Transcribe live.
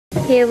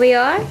Here we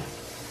are.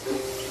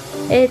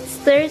 It's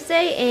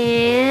Thursday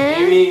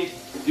and... Amy,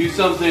 do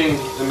something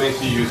that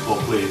makes you useful,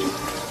 please.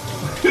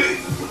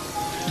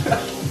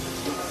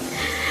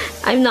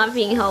 I'm not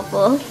being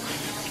helpful,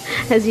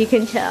 as you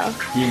can tell.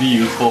 Can you be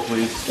useful,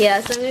 please?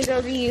 Yes, I'm gonna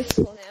go be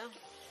useful now.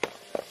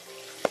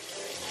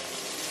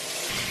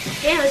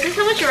 Damn, is this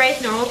how much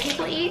rice normal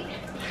people eat?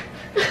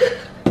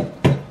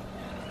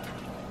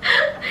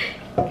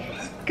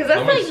 Because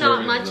that's like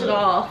not much at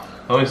all.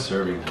 How many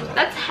servings is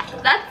that?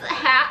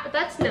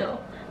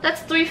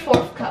 That's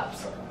 3/4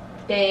 cups.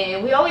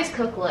 Dang, we always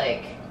cook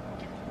like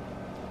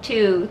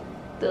 3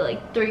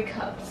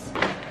 cups.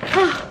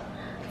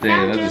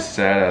 Dang, that's a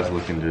sad ass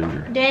looking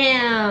ginger.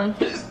 Damn.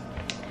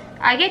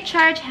 I get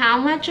charged how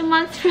much a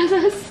month for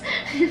this?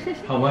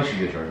 How much do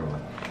you get charged a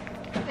month?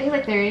 I think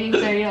like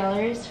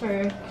 $30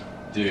 for...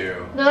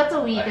 Dude. No, that's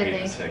a week, I hate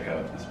think. this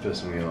hiccup. It's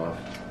pissing me off.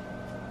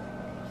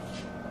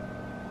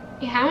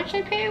 Yeah, how much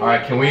I pay?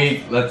 Alright, can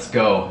we... Let's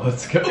go.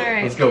 Let's go.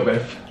 Right. Let's go,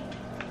 babe.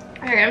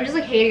 Alright, I'm just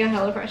like hating on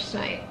HelloFresh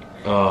tonight.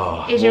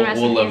 Oh, Asian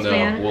we'll let recipes, them know.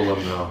 man. We'll let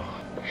them know.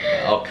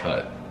 I'll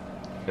cut.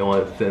 You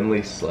want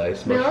thinly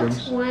sliced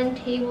mushrooms? Melt 1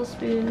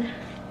 tablespoon.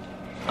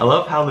 I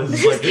love how this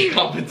is like a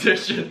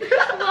competition.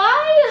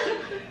 Why?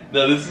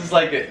 No, this is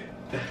like a...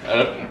 I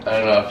don't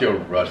know, I feel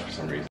rushed for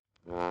some reason.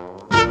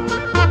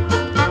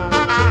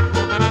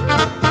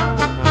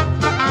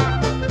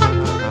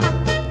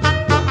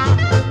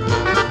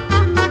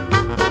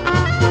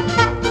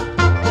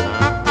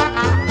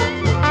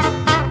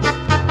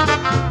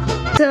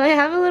 So I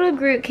have a little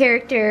Groot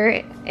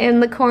character in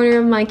the corner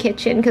of my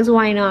kitchen, because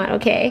why not,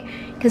 okay?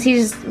 Because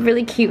he's just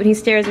really cute and he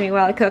stares at me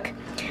while I cook.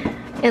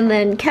 And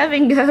then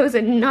Kevin goes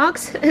and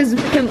knocks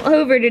him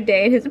over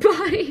today and his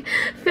body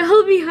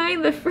fell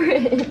behind the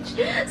fridge.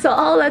 So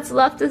all that's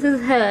left is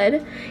his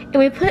head. And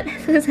we put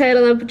his head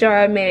on a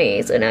jar of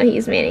mayonnaise, so now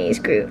he's mayonnaise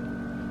Groot.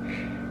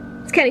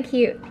 It's kind of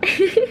cute. So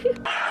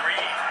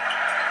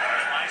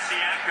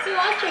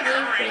watch your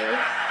game, please.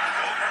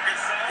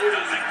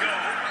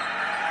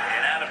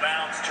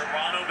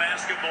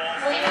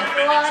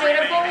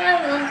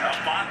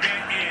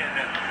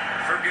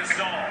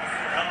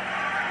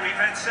 We've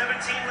had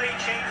 17 late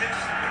changes.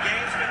 The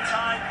game's been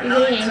tied. Are you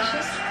getting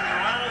anxious?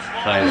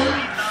 Kind of.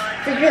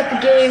 Figure out the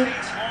game.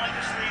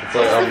 It's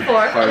like, It's the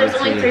fourth, and there's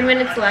only 3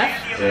 minutes left.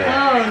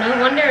 Yeah. Oh,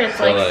 no wonder it's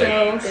So, like like,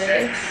 so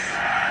good.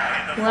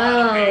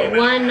 Whoa,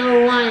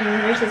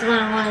 101 versus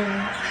 101.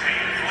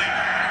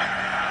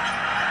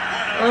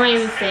 What am I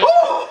even saying?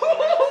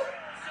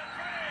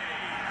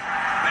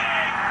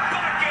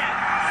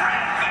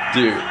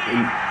 Dude,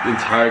 the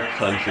entire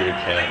country of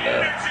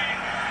Canada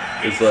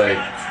is like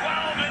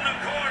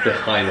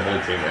behind the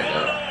whole team right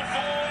now.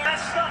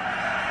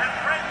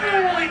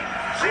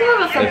 I'm more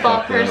of a football They fucked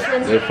up.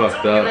 person. They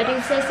fucked If up. I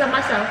do say so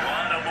myself.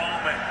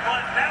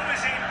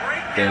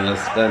 Damn,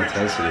 that's that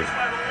intensity.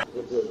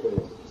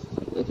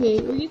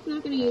 Okay, we're just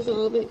not gonna use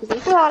all of it because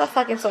there's a lot of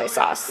fucking soy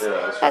sauce.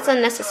 Yeah, that's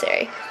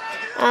unnecessary.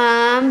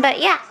 But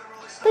yeah,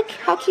 look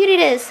how cute it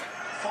is.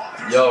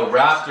 Yo,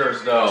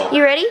 Raptors though.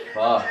 You ready?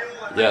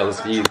 Yeah,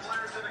 let's eat.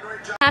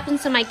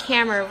 Happens to my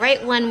camera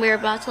right when we're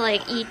about to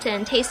like eat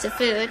and taste the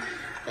food.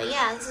 But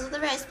yeah, this is what the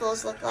rice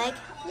bowls look like.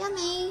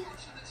 Yummy.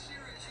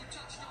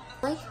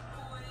 Like,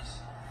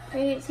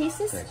 ready to taste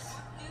this? Thanks.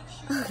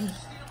 Okay.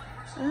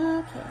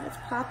 Okay, let's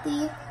pop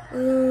the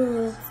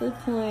food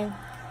porn.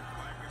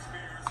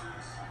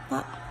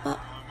 Pop, pop.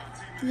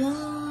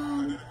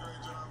 Yum.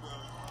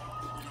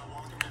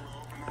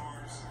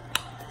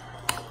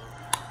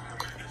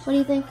 What do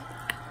you think?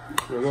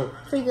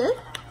 Pretty good?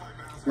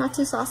 Not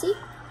too saucy?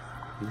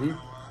 Mm-hmm.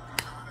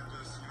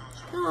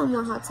 I want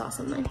more hot sauce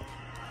on mine.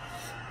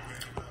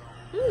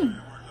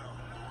 Mmm.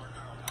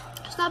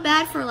 It's not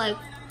bad for like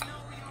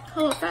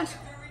HelloFresh.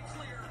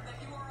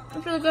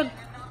 It's really good.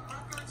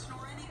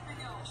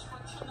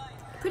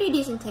 Pretty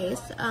decent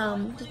taste.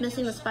 Just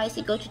missing the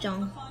spicy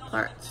gochujang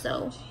part,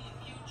 so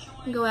I'm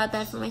gonna go add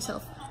that for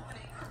myself.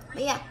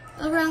 But yeah,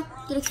 overall,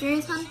 good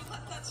experience, hon?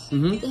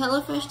 Mm-hmm. Did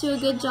HelloFresh do a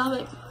good job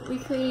at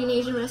recreating an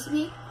Asian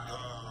recipe?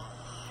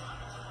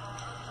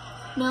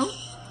 No?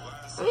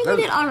 I mean, they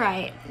did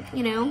alright,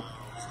 you know?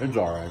 It's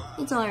alright.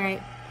 It's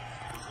alright.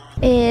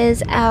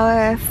 Is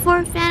our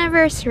 4th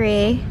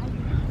anniversary.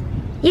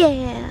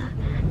 Yeah!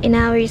 And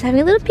now we're just having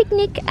a little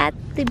picnic at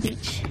the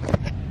beach.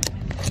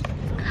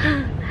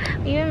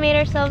 We even made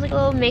ourselves like a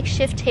little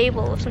makeshift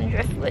table with some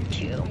driftwood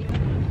too.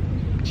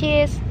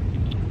 Cheers!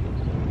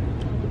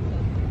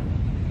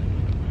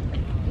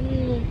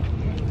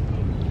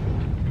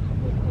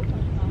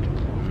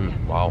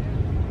 Wow.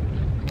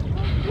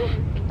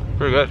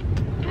 Pretty good.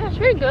 Yeah, it's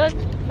pretty good.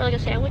 For like a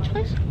sandwich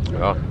place.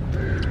 Yeah.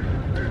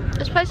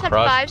 This place had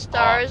Crust 5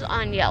 stars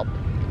on Yelp.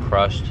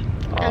 Crushed.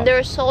 And they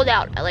were sold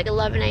out at like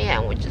 11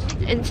 a.m., which is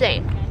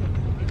insane.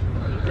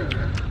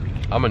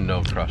 I'm a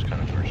no crust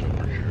kind of person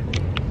for sure.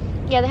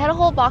 Yeah, they had a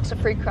whole box of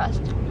free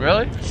crust.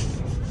 Really?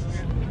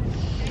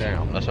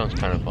 Damn, that sounds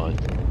kind of fun.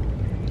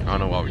 I don't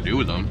know what we do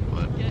with them,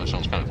 but that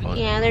sounds kind of fun.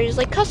 Yeah, they're just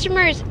like,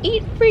 customers,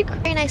 eat free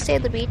crust. Very nice day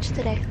at the beach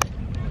today.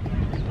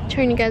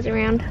 Turn you guys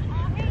around.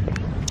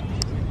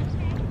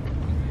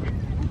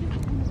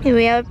 And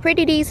we have a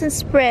pretty decent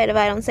spread, if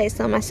I don't say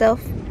so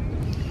myself.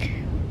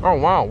 Oh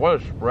wow,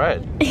 what a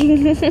spread.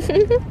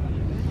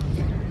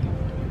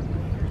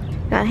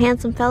 Got a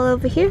handsome fellow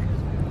over here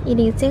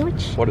eating a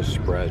sandwich. What a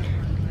spread.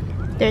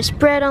 There's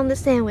spread on the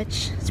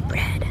sandwich.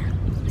 Spread.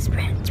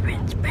 Spread,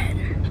 spread, spread,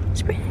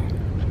 spread.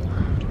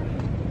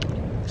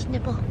 Just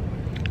nipple.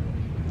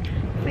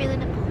 Free the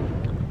nipple.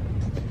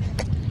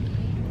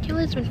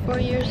 Kayla's been 4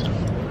 years.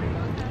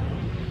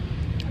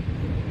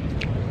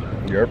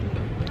 Yep.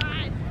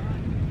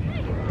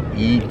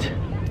 Eat.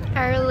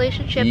 Our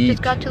relationship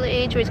just got to the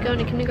age where he's going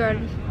to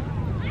kindergarten.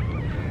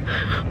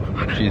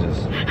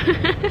 Jesus.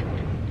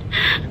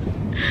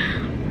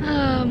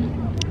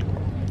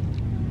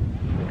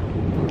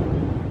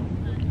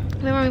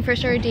 Remember when we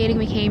first started dating,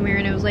 we came here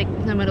and it was like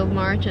the middle of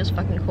March and it was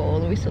fucking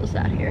cold and we still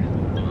sat here.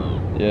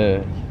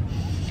 Yeah.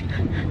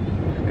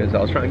 Because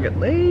I was trying to get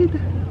laid.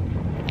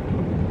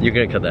 You're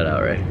gonna cut that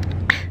out, right?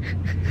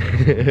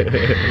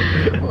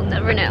 We'll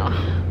never know.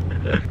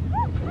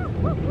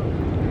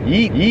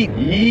 Eat, eat,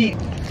 eat.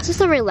 It's just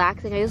so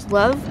relaxing. I just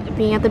love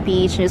being at the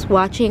beach and just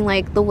watching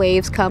like the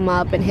waves come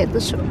up and hit the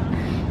shore.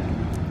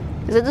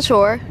 Is it the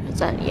shore? Is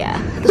that,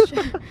 yeah. The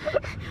shore.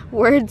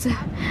 Words.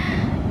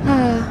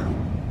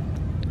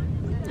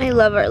 I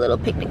love our little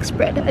picnic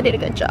spread. I did a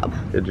good job.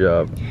 Good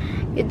job.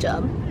 Good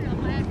job.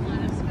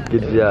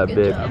 Good job,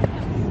 babe.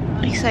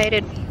 I'm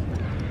excited.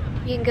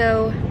 We can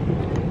go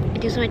and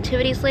do some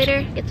activities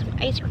later. Get some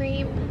ice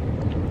cream.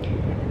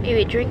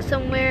 Maybe drink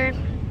somewhere.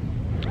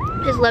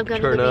 I just love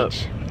going to the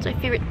beach. It's my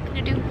favorite thing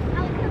to do.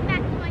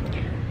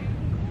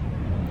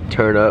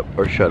 Turn up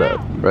or shut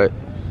up, right?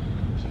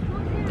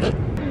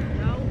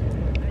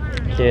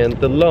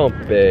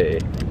 Cantaloupe.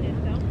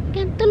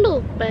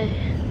 Cantaloupe.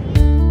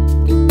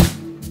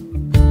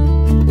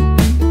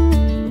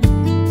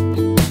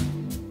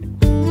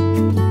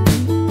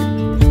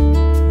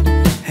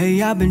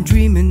 Hey, I've been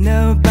dreaming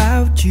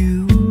about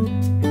you.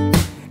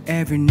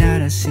 Every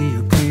night I see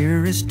you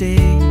clear as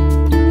day.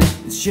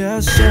 It's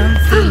just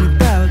something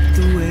about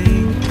the way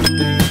you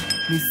make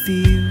me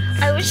feel.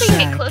 I wish I could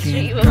get closer to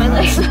you, but my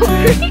legs don't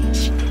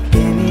reach.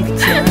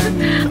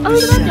 Oh,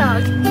 look at that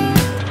dog.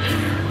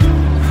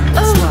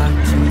 That's what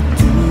you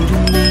do to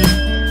me.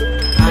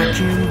 I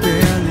can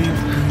barely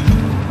breathe.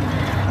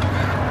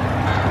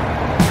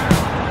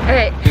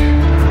 Alright.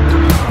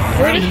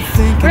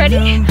 Ready?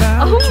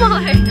 Oh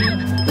my!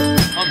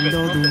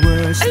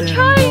 I'm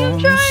trying.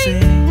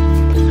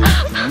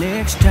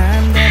 Next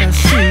time that I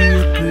see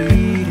a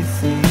pretty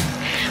thing,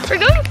 we're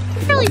going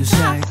really fast.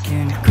 I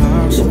can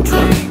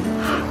concentrate.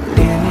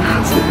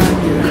 Anytime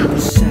you're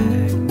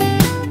beside me,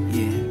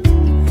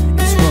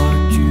 yeah. It's what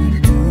you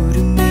do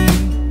to me.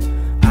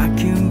 I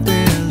can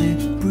barely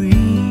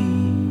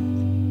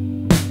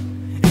breathe.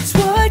 It's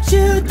what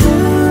you do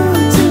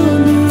to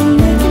me,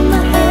 making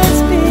my head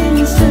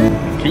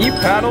spin. Can you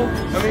paddle?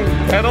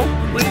 Pedal,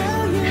 please?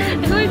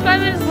 There's only 5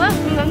 minutes left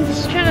and I'm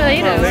just trying to,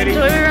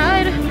 enjoy my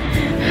ride. What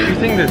do you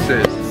think this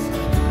is?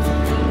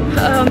 A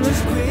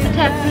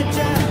taxi.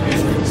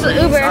 It's an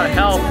Uber. Not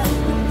help.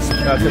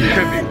 That's a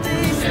trippy.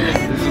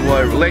 This is what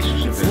a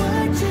relationship is.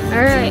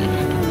 Alright.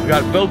 We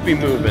gotta both be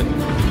moving.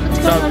 Let's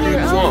go on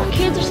over. Oh,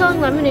 kids are selling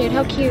lemonade.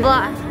 How cute.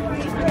 Blah.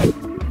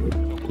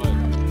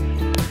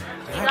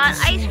 We got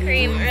ice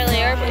cream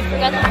earlier, but we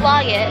forgot to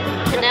vlog it.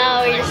 And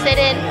now we're just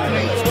sitting,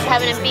 just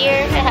having a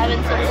beer,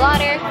 having some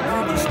water.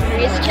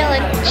 We're just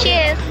chilling.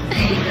 Cheers!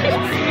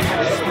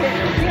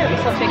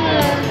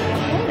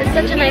 It's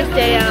such a nice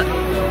day out.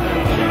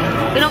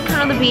 We don't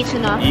come to the beach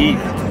enough. Eat.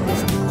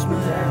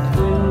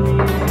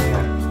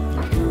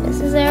 This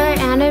is our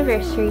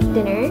anniversary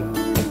dinner.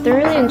 I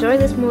thoroughly enjoy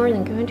this more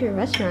than going to a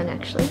restaurant,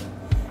 actually.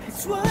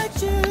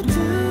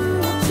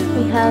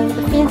 We have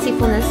the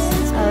fancifulness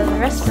of a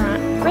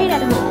restaurant right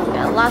at home. We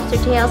got lobster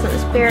tails, some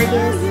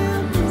asparagus,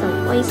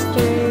 some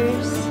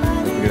oysters.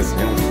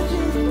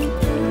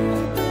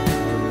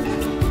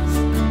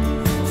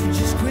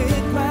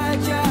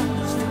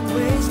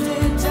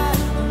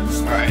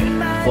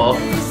 Alright, well,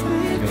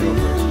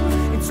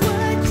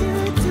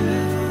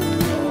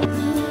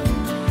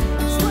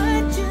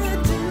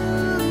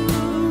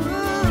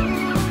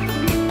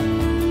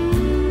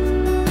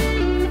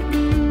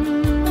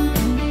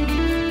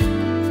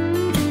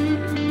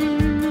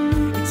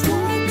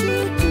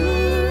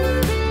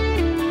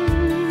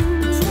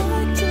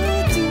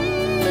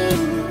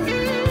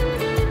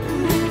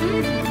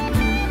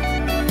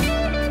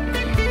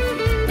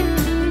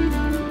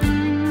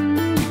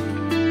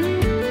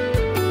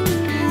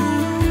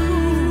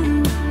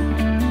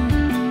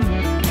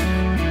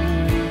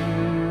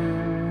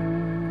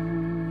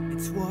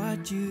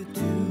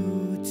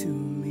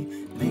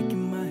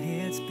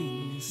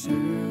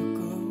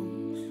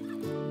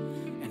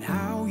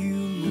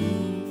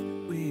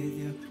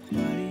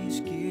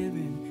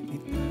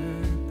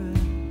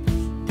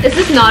 Is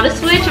this not a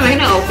switch? Am I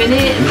gonna open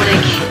it and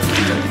like...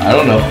 I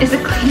don't know. Is it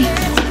clean?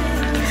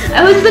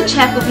 I always have to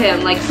check with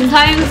him. Like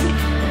sometimes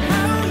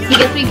he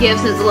gets me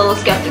gifts and is a little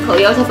skeptical.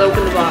 You always have to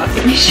open the box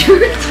and be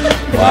sure it's...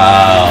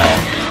 Wow.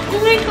 Oh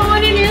my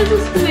god, it is a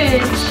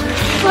switch.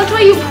 that's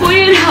why you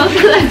pointed out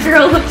that that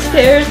girl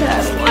upstairs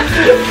had one.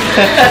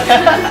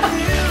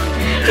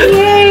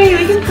 Yay,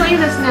 we can play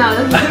this now.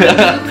 This is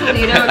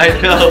really cool, I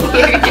know.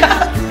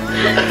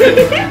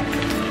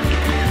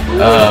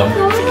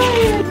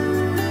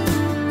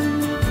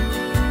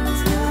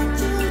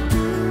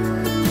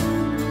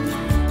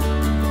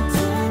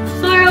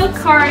 Mario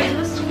Kart and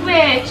the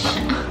Switch.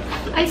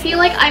 I feel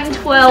like I'm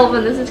 12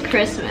 and this is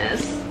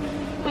Christmas.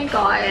 Oh my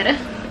god.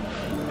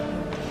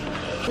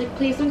 Like,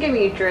 please don't give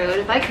me a drone.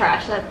 If I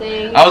crash that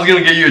thing. I was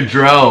gonna get you a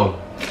drone.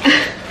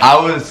 I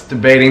was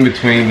debating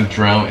between the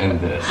drone and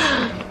this.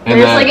 And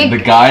then like the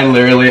guy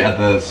literally at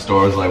the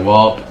store was like,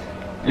 well,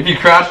 if you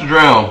crash the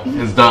drone,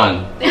 it's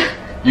done.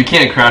 You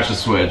can't crash the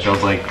Switch. I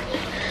was like,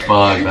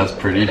 fuck, that's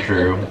pretty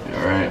true.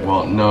 Alright,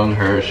 well, knowing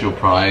her, she'll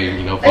probably,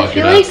 you know, fuck it up. I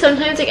feel like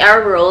sometimes like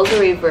our roles are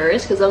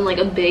reversed because I'm like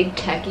a big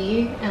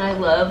techie and I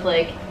love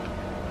like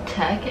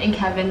tech and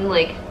Kevin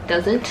like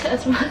doesn't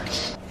as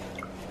much.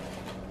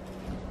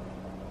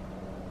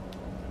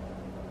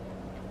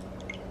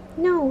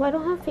 No, I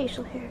don't have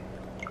facial hair.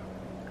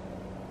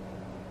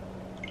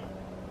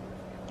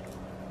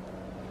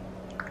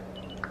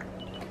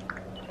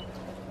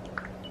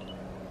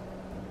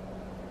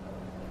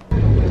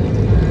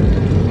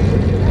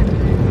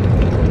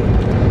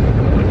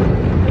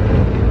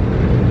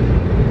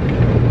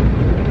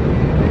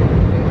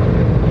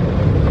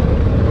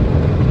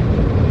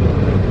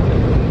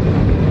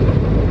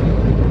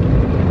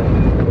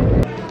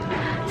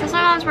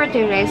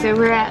 Birthday today, so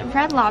we're at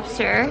Red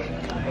Lobster,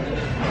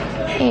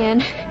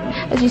 and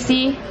as you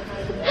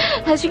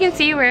can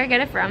see where I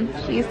get it from,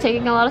 she's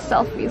taking a lot of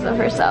selfies of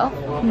herself.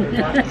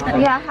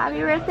 Yeah, happy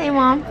birthday,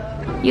 Mom.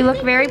 You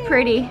look very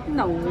pretty.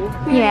 No.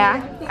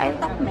 Yeah.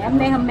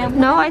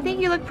 No, I think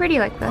you look pretty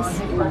like this.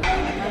 Ooh,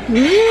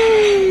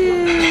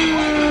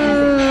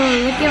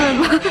 look at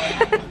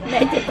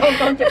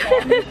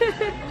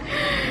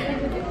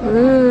my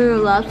Ooh,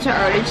 lobster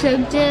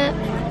artichoke dip.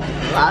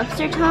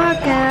 Lobster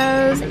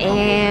tacos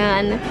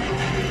and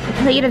a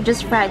plate of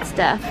just fried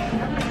stuff.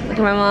 Look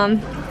at my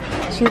mom.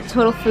 She's a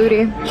total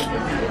foodie.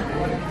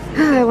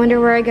 I wonder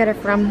where I get it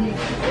from.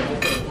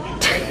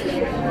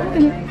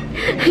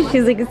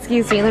 She's like,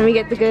 excuse me, let me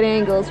get the good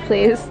angles,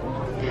 please.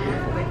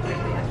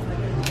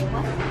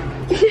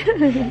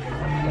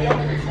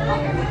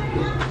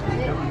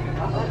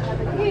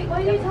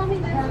 Why did you tell me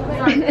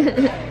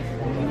that?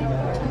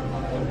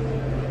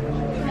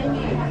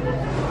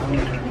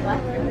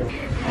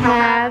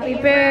 Happy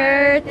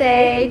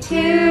birthday to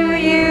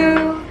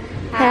you.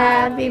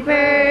 Happy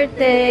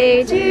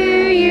birthday to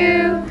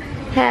you.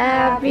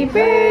 Happy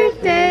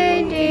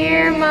birthday,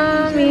 dear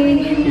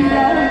Mommy.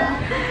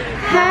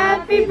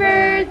 Happy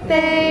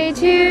birthday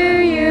to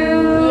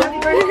you.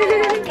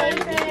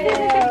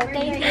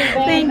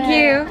 Thank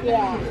you.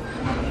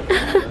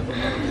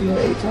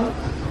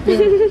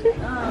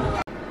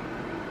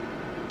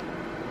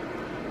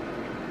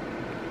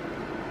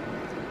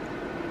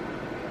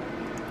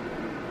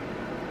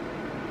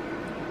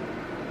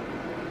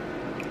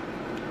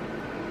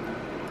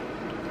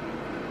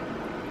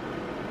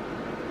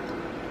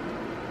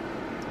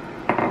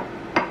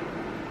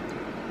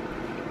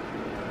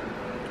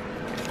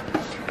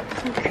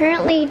 I'm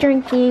currently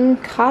drinking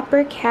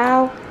Copper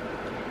Cow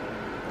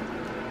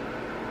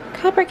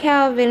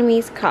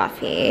Vietnamese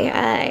coffee.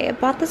 I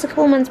bought this a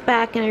couple months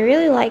back and I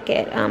really like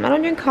it. I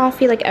don't drink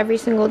coffee like every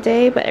single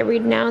day, but every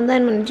now and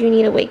then when I do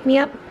need to wake me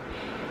up,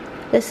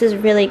 this is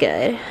really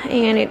good.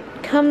 And it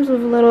comes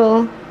with a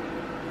little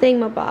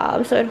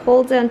thingamabob, so it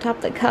holds it on top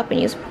of the cup and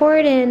you just pour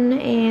it in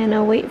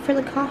and wait for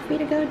the coffee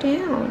to go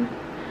down.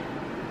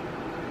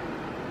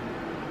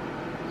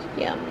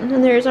 Yeah,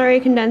 and there's already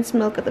condensed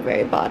milk at the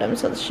very bottom,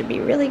 so this should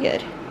be really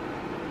good.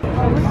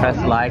 Press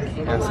like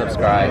and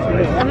subscribe.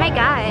 Oh my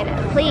god,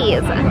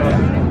 please.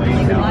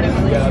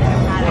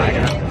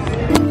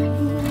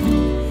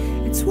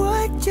 It's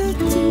what you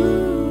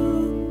do.